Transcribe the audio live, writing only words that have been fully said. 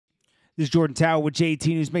This is Jordan Tower with JT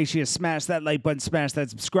News. Make sure you smash that like button, smash that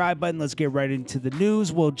subscribe button. Let's get right into the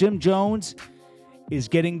news. Well, Jim Jones is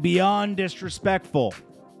getting beyond disrespectful.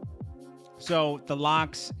 So the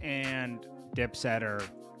LOX and Dipset are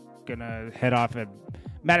going to head off at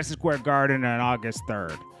Madison Square Garden on August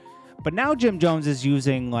 3rd. But now Jim Jones is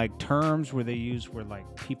using like terms where they use where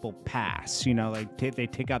like people pass, you know, like they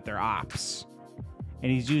take out their ops.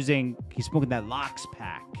 And he's smoking that LOX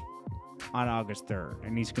pack on August 3rd,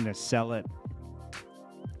 and he's going to sell it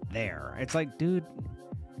there. It's like, dude,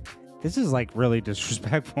 this is like really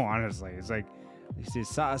disrespectful, honestly. It's like, this is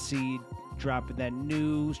Saucy dropping that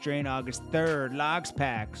new strain August 3rd, LOX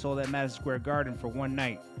pack, sold at Madison Square Garden for one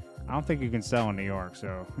night. I don't think you can sell in New York,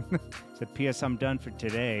 so. Said, P.S. I'm done for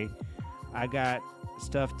today. I got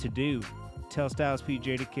stuff to do. Tell Styles P,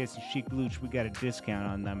 Jada Kiss, and Chic Luch we got a discount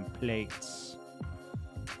on them plates.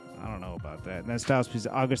 I don't know about that. And then Styles P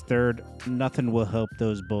said, August 3rd, nothing will help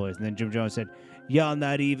those boys. And then Jim Jones said, y'all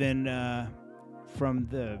not even from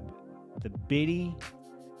the Biddy,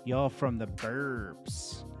 y'all from the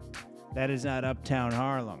burbs. That is not Uptown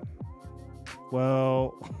Harlem.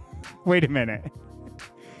 Well, wait a minute.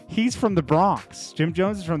 He's from the Bronx. Jim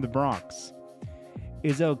Jones is from the Bronx.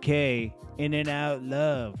 Is okay. In and out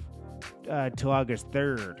love till August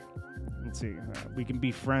 3rd. Let's see. We can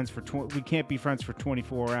be friends for we can't be friends for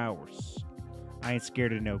 24 hours. I ain't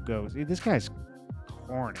scared of no ghosts. This guy's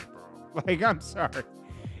corny, bro. Like, I'm sorry.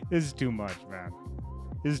 This is too much, man.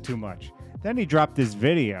 This is too much. Then he dropped this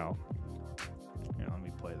video. Here, let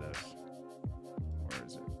me play this. Where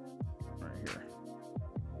is it? Right here.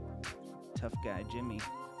 Tough guy, Jimmy.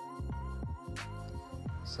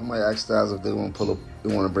 Somebody asked Styles if they want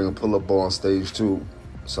to bring a pull-up bar on stage too,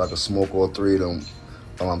 so I can smoke all three of them.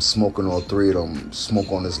 While I'm smoking all three of them,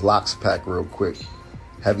 smoke on this LOX pack real quick.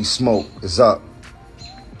 Heavy smoke is up.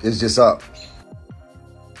 It's just up.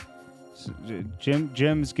 So,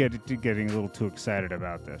 Jim's getting a little too excited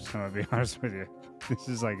about this. I'm gonna be honest with you. This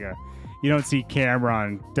is like you don't see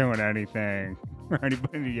Cameron doing anything or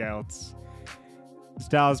anybody else.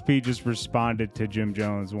 Styles P just responded to Jim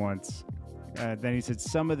Jones once. Then he said,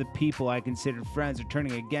 some of the people I considered friends are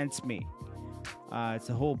turning against me. It's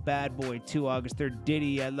the whole bad boy, too. August 3rd,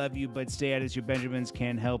 Diddy, I love you, but stay out as your Benjamins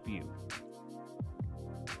can't help you.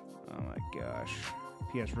 Oh, my gosh.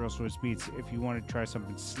 P.S. Real Swiss Beats, if you want to try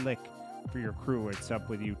something slick for your crew, it's up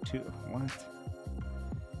with you, too. What?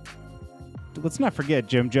 Let's not forget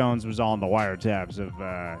Jim Jones was all in the wiretaps of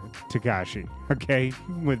Tekashi, okay,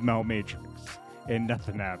 with Mel Matrix, and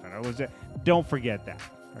nothing happened. Don't forget that,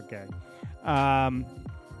 okay?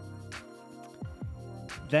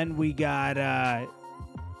 Then we got,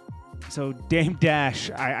 so Dame Dash,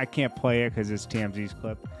 I can't play it because it's TMZ's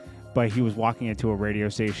clip, but he was walking into a radio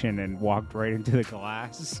station and walked right into the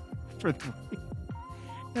glass for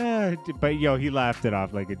the, but yo, he laughed it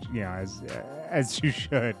off like, as you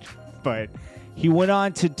should. But he went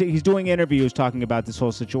on he's doing interviews talking about this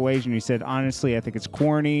whole situation. He said, honestly, I think it's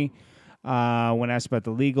corny. When asked about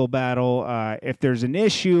the legal battle, if there's an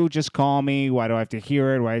issue, just call me. Why do I have to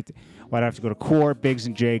hear it? Why do I have to go to court? Biggs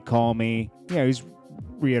and Jay call me. Yeah, he's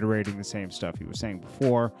reiterating the same stuff he was saying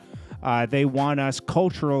before. They want us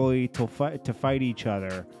culturally to fight each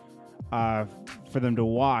other, for them to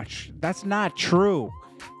watch. That's not true.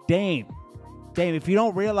 Dame, if you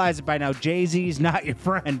don't realize it by now, Jay-Z's not your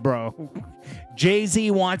friend, bro.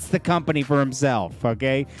 Jay-Z wants the company for himself,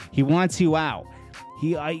 okay? He wants you out.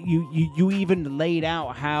 You even laid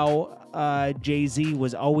out how Jay-Z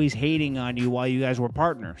was always hating on you while you guys were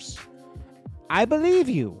partners. I believe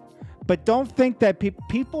you, but don't think that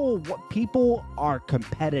people are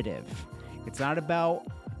competitive. It's not about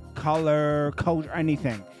color, culture,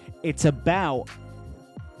 anything. It's about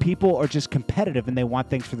people are just competitive and they want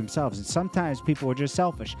things for themselves. And sometimes people are just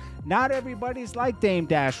selfish. Not everybody's like Dame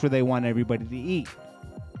Dash where they want everybody to eat.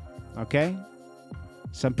 Okay?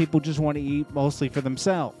 Some people just want to eat mostly for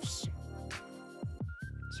themselves.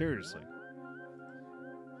 Seriously.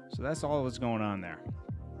 So that's all that's going on there.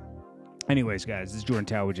 Anyways, guys, this is Jordan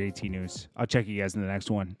Tower with JT News. I'll check you guys in the next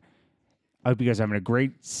one. I hope you guys are having a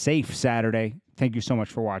great, safe Saturday. Thank you so much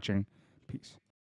for watching. Peace.